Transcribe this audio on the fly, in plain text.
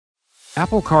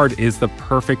Apple Card is the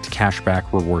perfect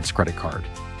cashback rewards credit card.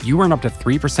 You earn up to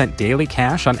 3% daily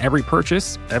cash on every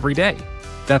purchase every day.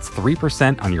 That's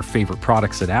 3% on your favorite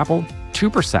products at Apple,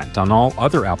 2% on all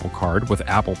other Apple Card with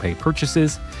Apple Pay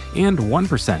purchases, and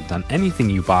 1% on anything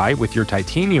you buy with your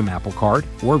titanium Apple Card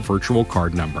or virtual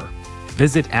card number.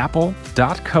 Visit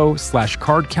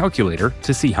apple.co/card calculator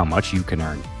to see how much you can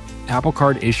earn. Apple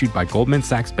Card issued by Goldman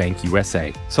Sachs Bank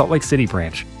USA, Salt Lake City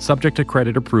branch, subject to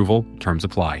credit approval, terms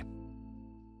apply.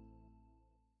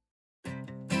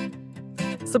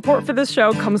 Support for this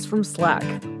show comes from Slack.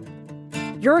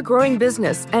 You're a growing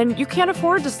business and you can't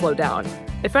afford to slow down.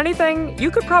 If anything,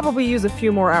 you could probably use a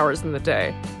few more hours in the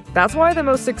day. That's why the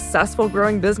most successful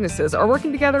growing businesses are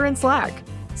working together in Slack.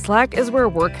 Slack is where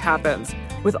work happens,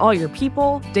 with all your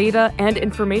people, data, and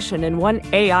information in one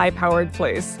AI-powered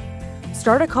place.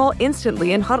 Start a call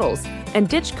instantly in huddles and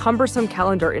ditch cumbersome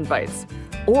calendar invites.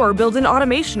 Or build an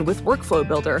automation with Workflow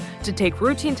Builder to take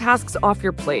routine tasks off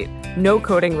your plate. No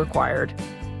coding required.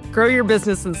 Grow your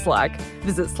business in Slack.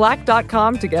 Visit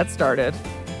slack.com to get started.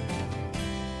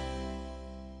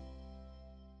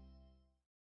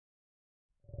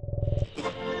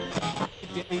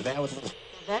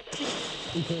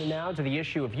 We turn now to the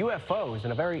issue of UFOs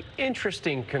in a very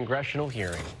interesting congressional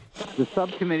hearing. The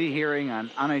subcommittee hearing on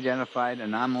unidentified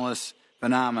anomalous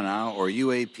phenomena, or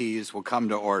UAPs, will come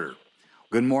to order.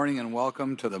 Good morning and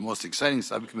welcome to the most exciting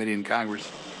subcommittee in Congress.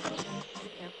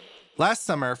 Last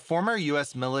summer, former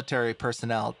U.S. military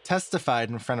personnel testified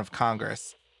in front of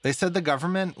Congress. They said the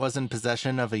government was in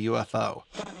possession of a UFO.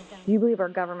 Do you believe our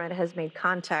government has made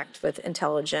contact with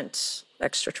intelligent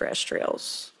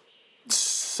extraterrestrials?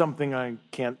 Something I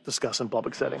can't discuss in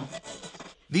public setting.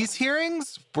 These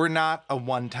hearings were not a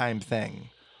one-time thing.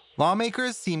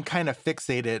 Lawmakers seem kind of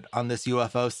fixated on this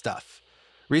UFO stuff.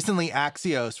 Recently,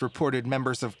 Axios reported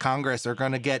members of Congress are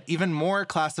going to get even more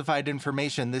classified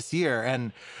information this year,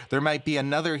 and there might be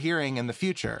another hearing in the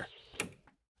future.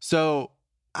 So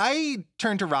I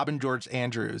turned to Robin George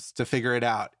Andrews to figure it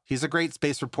out. He's a great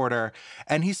space reporter,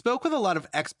 and he spoke with a lot of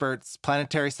experts,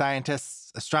 planetary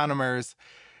scientists, astronomers,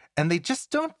 and they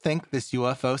just don't think this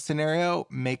UFO scenario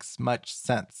makes much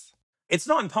sense. It's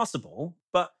not impossible,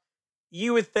 but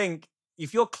you would think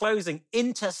if you're closing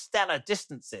interstellar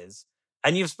distances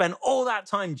and you've spent all that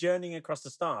time journeying across the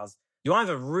stars, you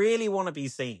either really want to be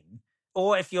seen,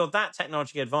 or if you're that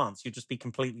technologically advanced, you'd just be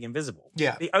completely invisible.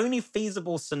 Yeah. The only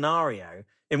feasible scenario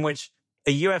in which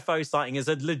a UFO sighting is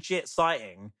a legit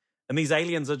sighting, and these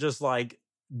aliens are just like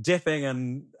dipping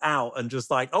and out and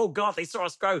just like, oh God, they saw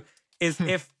us go, is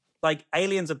if like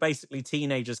aliens are basically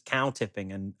teenagers cow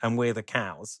tipping and we're the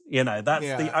cows. You know, that's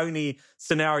the only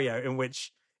scenario in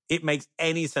which it makes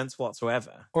any sense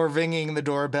whatsoever. Or ringing the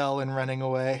doorbell and running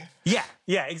away. Yeah,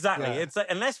 exactly. Yeah. It's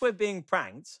unless we're being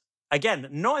pranked, again,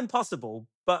 not impossible,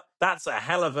 but that's a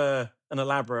hell of an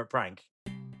elaborate prank.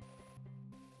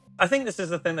 I think this is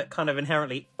the thing that kind of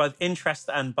inherently both interests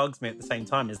and bugs me at the same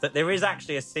time, is that there is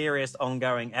actually a serious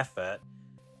ongoing effort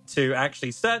to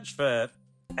actually search for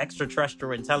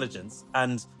extraterrestrial intelligence,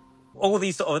 and all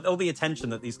the attention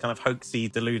that these kind of hoaxy,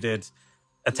 deluded,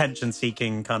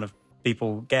 attention-seeking kind of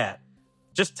people get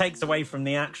just takes away from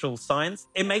the actual science.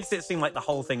 It makes it seem like the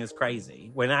whole thing is crazy,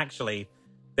 when actually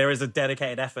there is a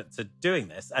dedicated effort to doing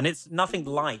this, and it's nothing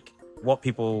like what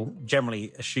people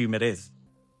generally assume it is.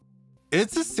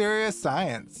 It's a serious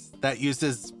science that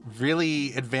uses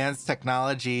really advanced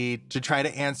technology to try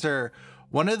to answer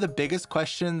one of the biggest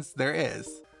questions there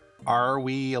is. Are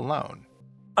we alone?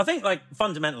 I think, like,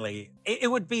 fundamentally, it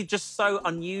would be just so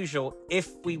unusual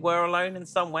if we were alone in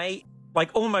some way.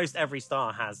 Like, almost every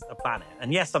star has a planet.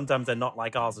 And yes, sometimes they're not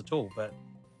like ours at all, but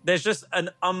there's just an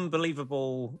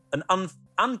unbelievable,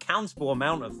 uncountable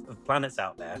amount of planets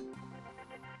out there.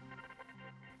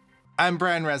 I'm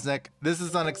Brian Resnick. This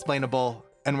is Unexplainable,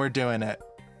 and we're doing it.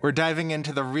 We're diving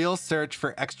into the real search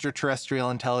for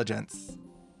extraterrestrial intelligence.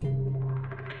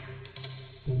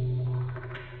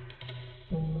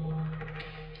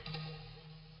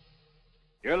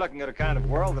 You're looking at a kind of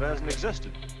world that hasn't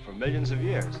existed for millions of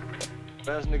years. It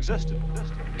hasn't existed.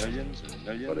 Millions and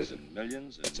millions and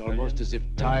millions. It's almost as if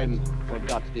time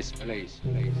forgot this place.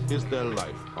 Is there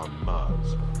life on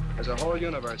Mars? There's a whole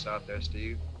universe out there,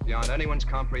 Steve, beyond anyone's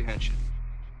comprehension.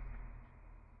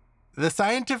 The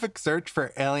scientific search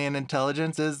for alien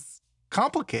intelligence is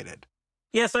complicated.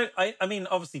 Yeah, so, I mean,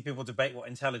 obviously people debate what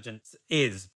intelligence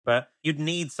is, but you'd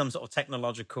need some sort of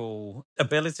technological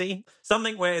ability,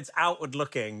 something where it's outward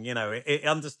looking, you know, it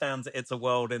understands that it's a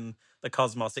world in the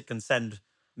cosmos, it can send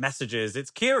messages, it's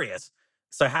curious.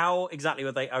 So how exactly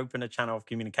would they open a channel of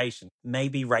communication?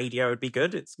 Maybe radio would be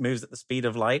good, it moves at the speed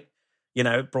of light.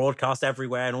 broadcast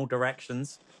everywhere in all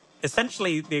directions.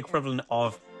 Essentially the equivalent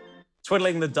of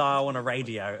twiddling the dial on a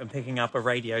radio and picking up a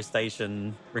radio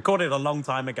station recorded a long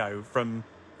time ago from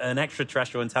an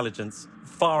extraterrestrial intelligence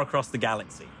far across the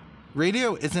galaxy.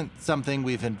 Radio isn't something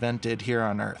we've invented here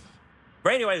on Earth.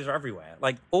 Radio waves are everywhere.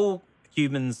 Like, all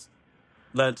humans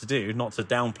learned to do, not to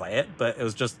downplay it, but it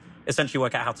was just essentially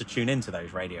work out how to tune into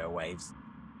those radio waves.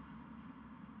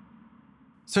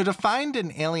 So to find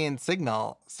an alien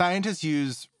signal, scientists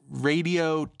use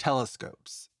radio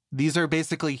telescopes. These are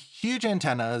basically huge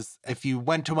antennas. If you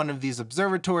went to one of these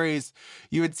observatories,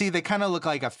 you would see they kind of look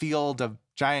like a field of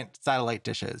giant satellite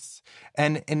dishes.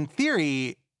 And in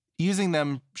theory, using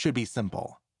them should be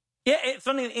simple. Yeah, it's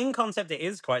funny. In concept, it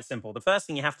is quite simple. The first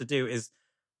thing you have to do is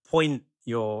point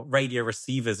your radio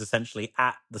receivers essentially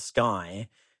at the sky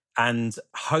and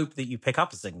hope that you pick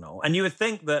up a signal. And you would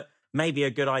think that maybe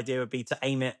a good idea would be to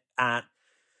aim it at,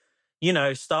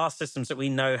 star systems that we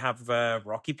know have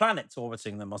rocky planets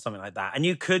orbiting them or something like that. And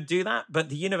you could do that, but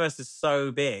the universe is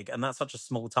so big and that's such a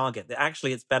small target that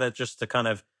actually it's better just to kind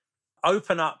of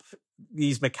open up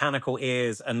these mechanical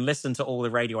ears and listen to all the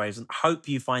radio waves and hope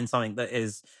you find something that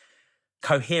is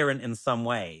coherent in some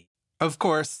way. Of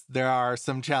course, there are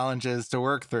some challenges to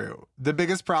work through. The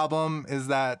biggest problem is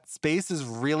that space is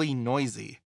really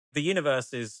noisy. The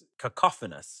universe is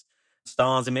cacophonous.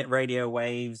 Stars emit radio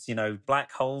waves,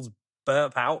 black holes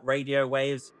burp out radio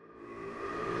waves.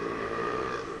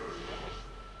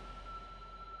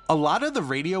 A lot of the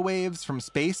radio waves from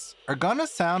space are gonna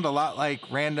sound a lot like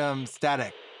random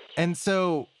static. And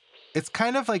so it's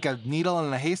kind of like a needle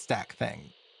in a haystack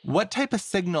thing. What type of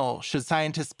signal should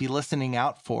scientists be listening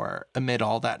out for amid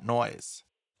all that noise?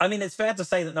 I mean, it's fair to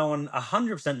say that no one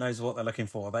 100% knows what they're looking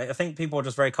for. I think people are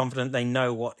just very confident they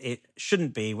know what it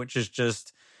shouldn't be, which is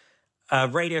just a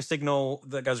radio signal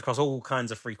that goes across all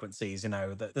kinds of frequencies,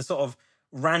 the sort of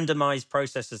randomized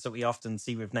processes that we often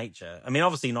see with nature. I mean,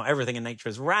 obviously not everything in nature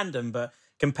is random, but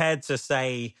compared to,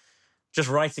 say, just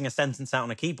writing a sentence out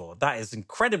on a keyboard, that is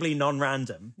incredibly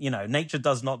non-random. Nature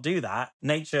does not do that.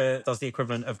 Nature does the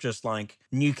equivalent of just like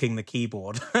nuking the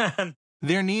keyboard.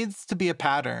 There needs to be a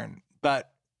pattern,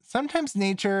 but sometimes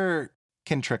nature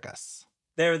can trick us.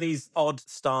 There are these odd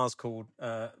stars called,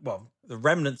 the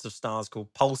remnants of stars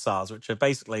called pulsars, which are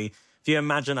basically, if you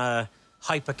imagine a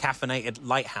hyper-caffeinated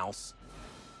lighthouse,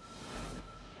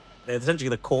 they're essentially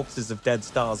the corpses of dead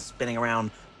stars spinning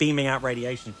around, beaming out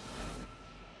radiation.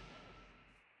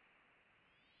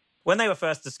 When they were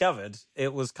first discovered,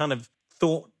 it was kind of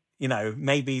thought,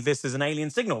 maybe this is an alien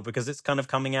signal because it's kind of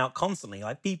coming out constantly,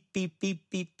 like beep, beep, beep,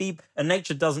 beep, beep. And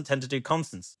nature doesn't tend to do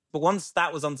constants. But once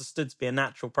that was understood to be a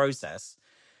natural process,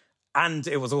 and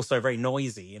it was also very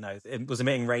noisy, it was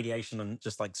emitting radiation and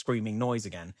just like screaming noise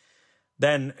again,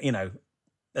 then,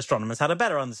 astronomers had a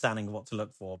better understanding of what to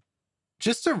look for.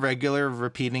 Just a regular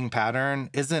repeating pattern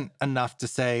isn't enough to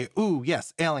say, ooh,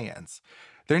 yes, aliens.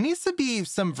 There needs to be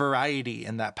some variety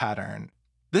in that pattern.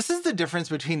 This is the difference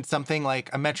between something like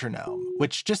a metronome,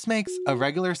 which just makes a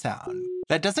regular sound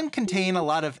that doesn't contain a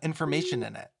lot of information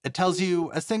in it. It tells you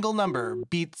a single number,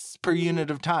 beats per unit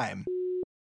of time.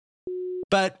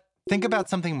 But think about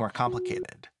something more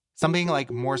complicated, something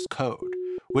like Morse code,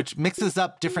 which mixes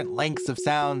up different lengths of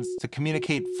sounds to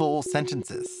communicate full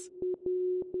sentences.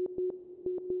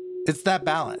 It's that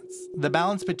balance, the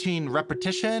balance between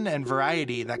repetition and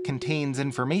variety that contains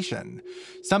information,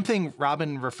 something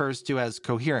Robin refers to as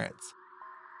coherence.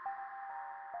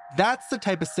 That's the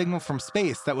type of signal from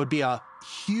space that would be a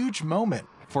huge moment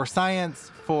for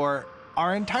science, for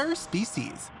our entire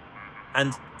species.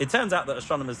 And it turns out that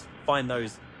astronomers find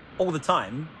those all the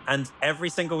time, and every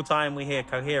single time we hear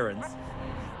coherence,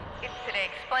 It's Today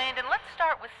Explained, and let's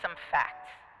start with some facts.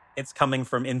 It's coming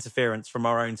from interference from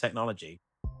our own technology.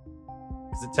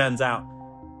 Because it turns out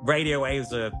radio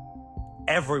waves are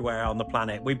everywhere on the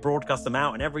planet. We broadcast them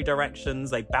out in every direction.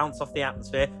 They bounce off the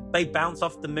atmosphere. They bounce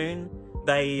off the moon.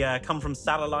 They come from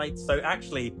satellites. So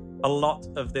actually, a lot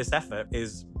of this effort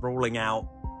is ruling out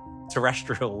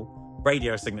terrestrial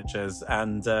radio signatures.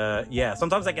 And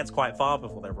sometimes that gets quite far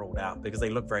before they're ruled out because they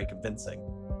look very convincing.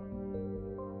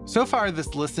 So far,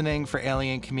 this listening for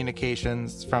alien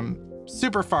communications from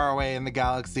super far away in the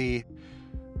galaxy,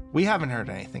 we haven't heard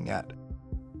anything yet.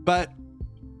 But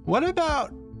what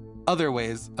about other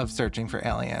ways of searching for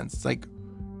aliens? Like,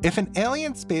 if an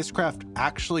alien spacecraft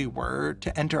actually were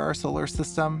to enter our solar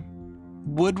system,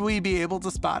 would we be able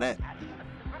to spot it?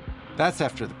 That's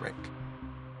after the break.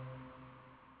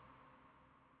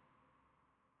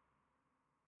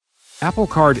 Apple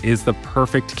Card is the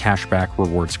perfect cashback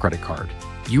rewards credit card.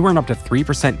 You earn up to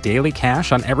 3% daily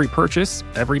cash on every purchase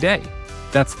every day.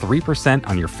 That's 3%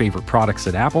 on your favorite products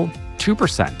at Apple,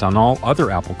 2% on all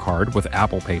other Apple Card with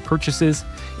Apple Pay purchases,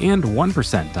 and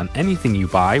 1% on anything you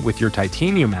buy with your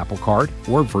titanium Apple Card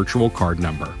or virtual card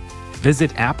number.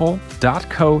 Visit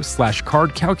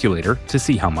apple.co/card calculator to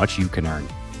see how much you can earn.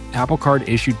 Apple Card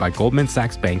issued by Goldman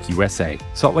Sachs Bank USA,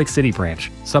 Salt Lake City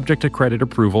branch, subject to credit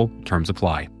approval, terms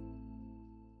apply.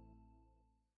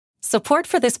 Support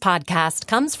for this podcast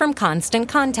comes from Constant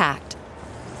Contact.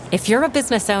 If you're a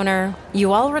business owner,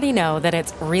 you already know that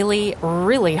it's really,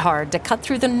 really hard to cut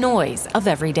through the noise of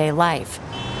everyday life.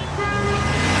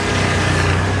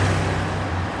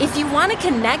 If you want to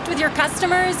connect with your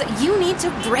customers, you need to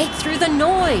break through the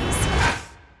noise.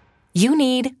 You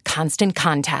need Constant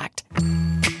Contact.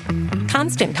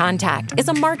 Constant Contact is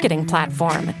a marketing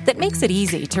platform that makes it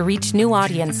easy to reach new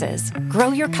audiences, grow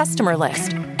your customer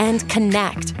list, and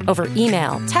connect over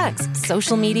email, text,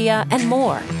 social media, and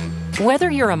more.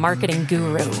 Whether you're a marketing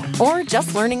guru or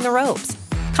just learning the ropes,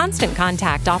 Constant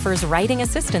Contact offers writing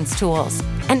assistance tools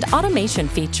and automation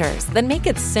features that make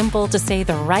it simple to say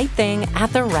the right thing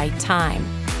at the right time.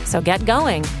 So get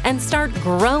going and start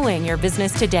growing your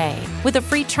business today with a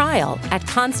free trial at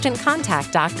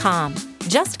ConstantContact.com.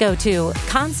 Just go to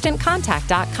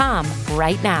ConstantContact.com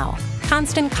right now.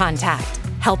 Constant Contact,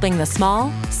 helping the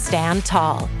small stand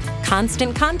tall.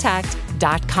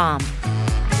 ConstantContact.com.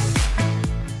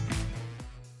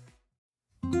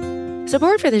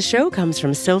 Support for this show comes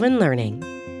from Sylvan Learning.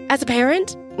 As a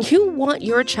parent, you want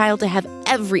your child to have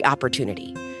every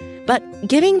opportunity, but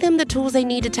giving them the tools they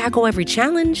need to tackle every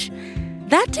challenge,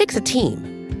 that takes a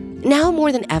team. Now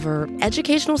more than ever,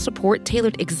 educational support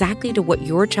tailored exactly to what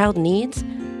your child needs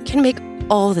can make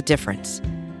all the difference.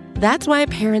 That's why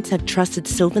parents have trusted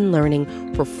Sylvan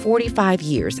Learning for 45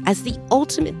 years as the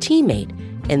ultimate teammate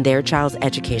in their child's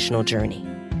educational journey,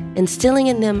 instilling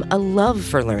in them a love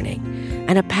for learning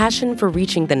and a passion for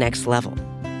reaching the next level.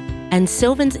 And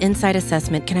Sylvan's Insight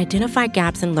Assessment can identify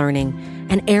gaps in learning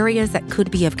and areas that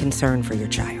could be of concern for your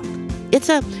child. It's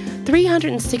a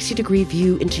 360-degree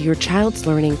view into your child's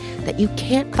learning that you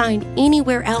can't find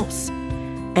anywhere else,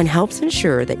 and helps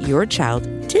ensure that your child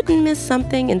didn't miss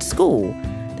something in school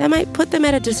that might put them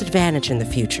at a disadvantage in the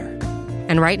future.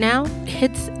 And right now,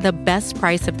 it's the best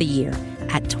price of the year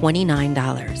at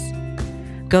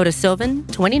 $29. Go to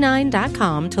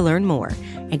sylvan29.com to learn more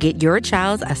and get your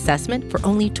child's assessment for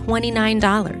only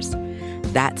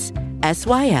 $29. That's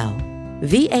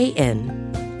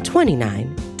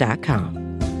SYLVAN29.com.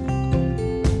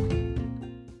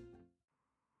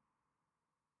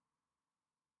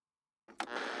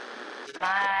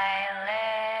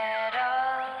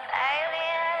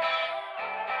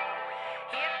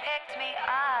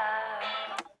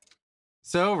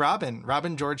 So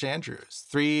Robin George Andrews,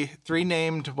 three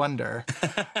named wonder.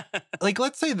 Like,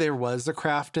 let's say there was a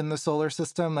craft in the solar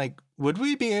system. Like, would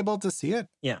we be able to see it?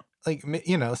 Yeah. Like,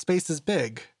 you know, space is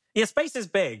big. Yeah, space is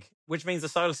big, which means the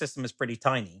solar system is pretty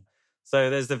tiny. So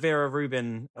there's the Vera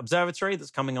Rubin Observatory that's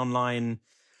coming online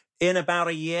in about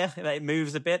a year. It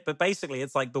moves a bit, but basically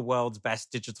it's like the world's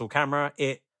best digital camera.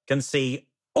 It can see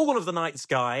all of the night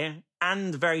sky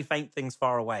and very faint things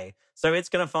far away. So it's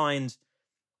going to find,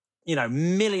 you know,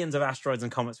 millions of asteroids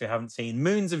and comets we haven't seen,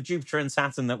 moons of Jupiter and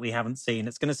Saturn that we haven't seen.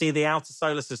 It's going to see the outer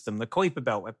solar system, the Kuiper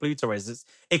belt where Pluto is.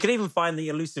 It could even find the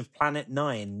elusive planet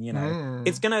 9, you know.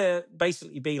 It's going to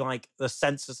basically be like the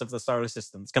census of the solar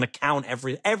system. It's going to count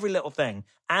every little thing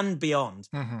and beyond,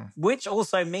 which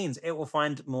also means it will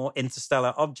find more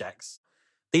interstellar objects.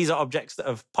 These are objects that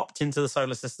have popped into the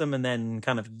solar system and then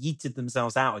kind of yeeted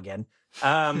themselves out again.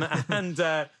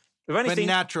 We've only seen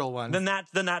natural ones.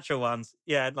 The natural ones.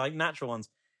 Yeah, like natural ones.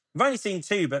 We've only seen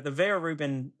 2, but the Vera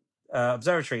Rubin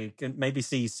Observatory can maybe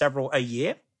see several a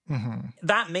year.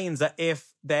 That means that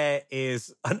if there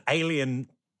is an alien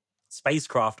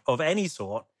spacecraft of any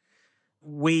sort,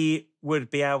 we would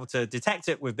be able to detect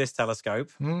it with this telescope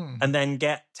and then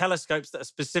get telescopes that are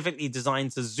specifically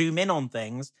designed to zoom in on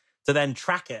things to then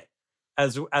track it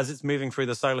as it's moving through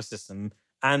the solar system.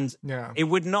 And it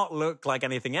would not look like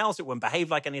anything else. It wouldn't behave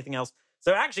like anything else.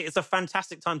 So actually, it's a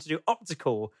fantastic time to do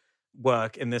optical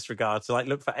work in this regard, to like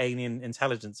look for alien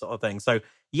intelligence sort of thing. So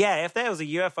yeah, if there was a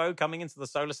UFO coming into the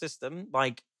solar system,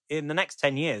 like in the next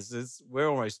 10 years, we're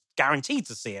almost guaranteed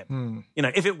to see it. You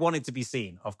know, if it wanted to be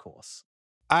seen, of course.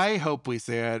 I hope we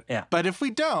see it. Yeah. But if we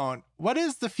don't, what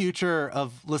is the future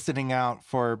of listening out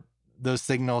for those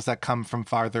signals that come from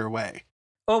farther away?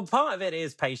 Well, part of it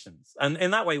is patience. And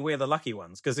in that way, we're the lucky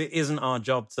ones because it isn't our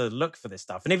job to look for this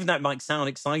stuff. And even though it might sound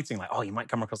exciting, like, oh, you might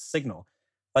come across a signal,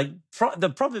 like the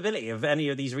probability of any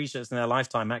of these researchers in their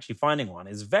lifetime actually finding one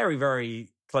is very, very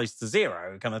close to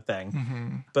zero kind of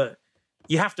thing. But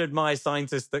you have to admire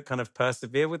scientists that kind of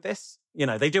persevere with this. You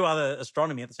know, they do other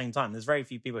astronomy at the same time. There's very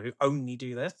few people who only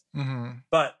do this. Mm-hmm.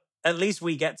 But at least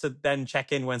we get to then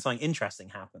check in when something interesting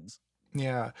happens.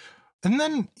 Yeah. And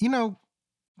then, you know,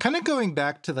 kind of going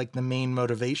back to like the main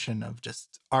motivation of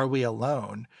just, are we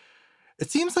alone?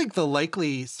 It seems like the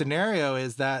likely scenario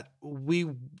is that we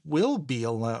will be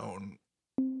alone.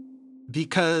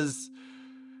 Because,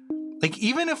 like,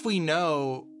 even if we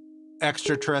know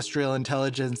extraterrestrial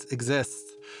intelligence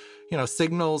exists, you know,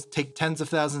 signals take tens of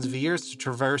thousands of years to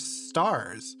traverse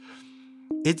stars.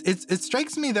 It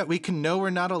strikes me that we can know we're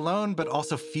not alone, but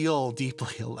also feel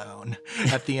deeply alone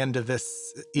at the end of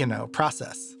this, you know,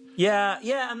 process. Yeah,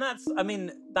 and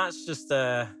that's just,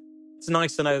 it's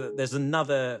nice to know that there's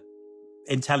another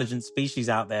intelligent species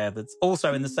out there that's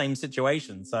also in the same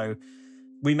situation. So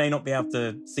we may not be able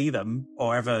to see them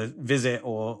or ever visit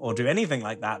or do anything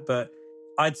like that, but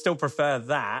I'd still prefer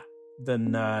that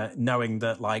than knowing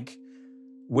that, like,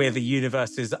 we're the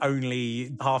universe's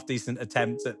only half-decent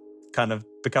attempt at kind of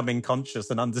becoming conscious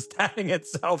and understanding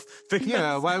itself.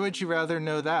 Yeah, why would you rather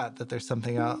know that there's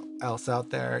something else out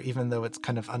there, even though it's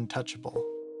kind of untouchable?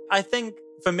 I think,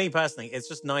 for me personally, it's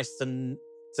just nice to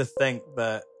think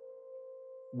that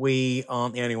we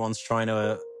aren't the only ones trying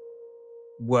to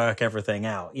work everything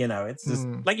out. You know, it's just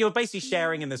like you're basically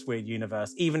sharing in this weird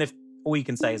universe, even if all you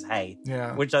can say is hey,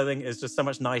 which I think is just so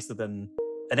much nicer than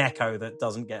an echo that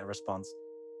doesn't get a response.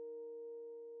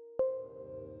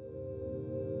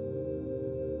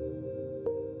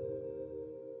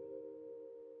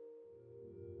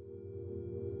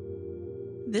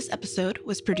 This episode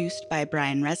was produced by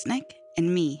Brian Resnick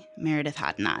and me, Meredith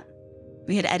Hodnott.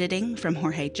 We had editing from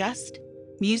Jorge Just,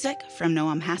 music from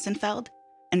Noam Hassenfeld,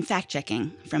 and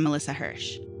fact-checking from Melissa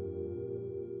Hirsch.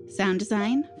 Sound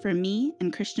design from me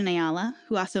and Christian Ayala,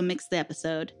 who also mixed the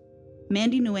episode.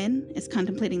 Mandy Nguyen is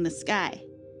contemplating the sky.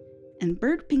 And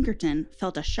Bird Pinkerton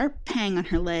felt a sharp pang on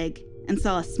her leg and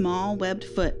saw a small webbed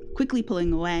foot quickly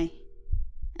pulling away.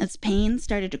 As pain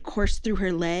started to course through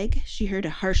her leg, she heard a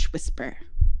harsh whisper.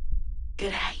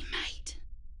 "G'day, mate."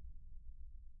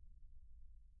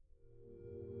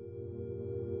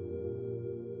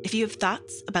 If you have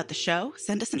thoughts about the show,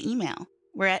 send us an email.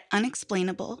 We're at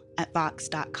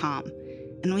unexplainable@vox.com.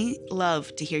 And we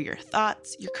love to hear your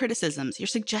thoughts, your criticisms, your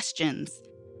suggestions.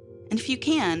 And if you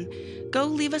can, go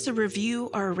leave us a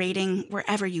review or a rating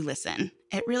wherever you listen.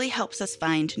 It really helps us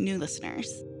find new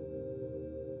listeners.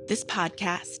 This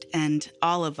podcast and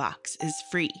all of Vox is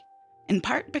free, in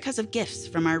part because of gifts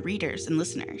from our readers and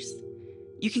listeners.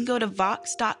 You can go to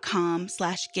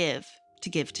vox.com/give to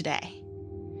give today.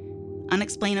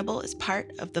 Unexplainable is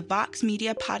part of the Vox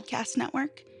Media Podcast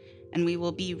Network, and we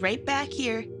will be right back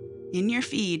here in your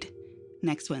feed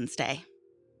next Wednesday.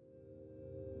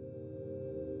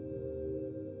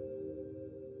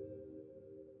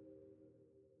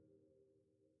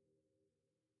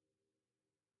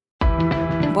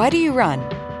 Why do you run?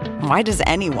 Why does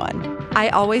anyone? I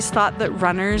always thought that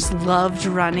runners loved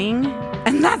running,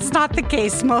 and that's not the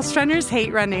case. Most runners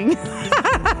hate running,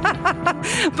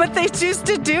 but they choose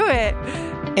to do it.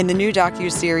 In the new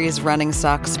docuseries Running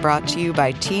Sucks, brought to you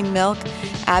by Team Milk,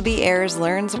 Abby Ayers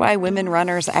learns why women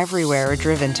runners everywhere are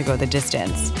driven to go the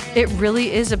distance. It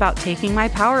really is about taking my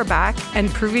power back and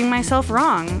proving myself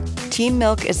wrong. Team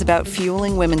Milk is about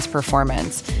fueling women's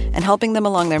performance and helping them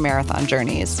along their marathon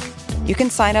journeys. You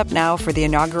can sign up now for the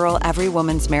inaugural Every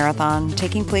Woman's Marathon,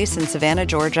 taking place in Savannah,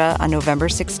 Georgia on November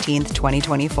 16th,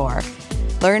 2024.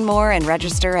 Learn more and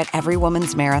register at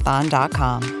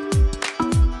everywomansmarathon.com.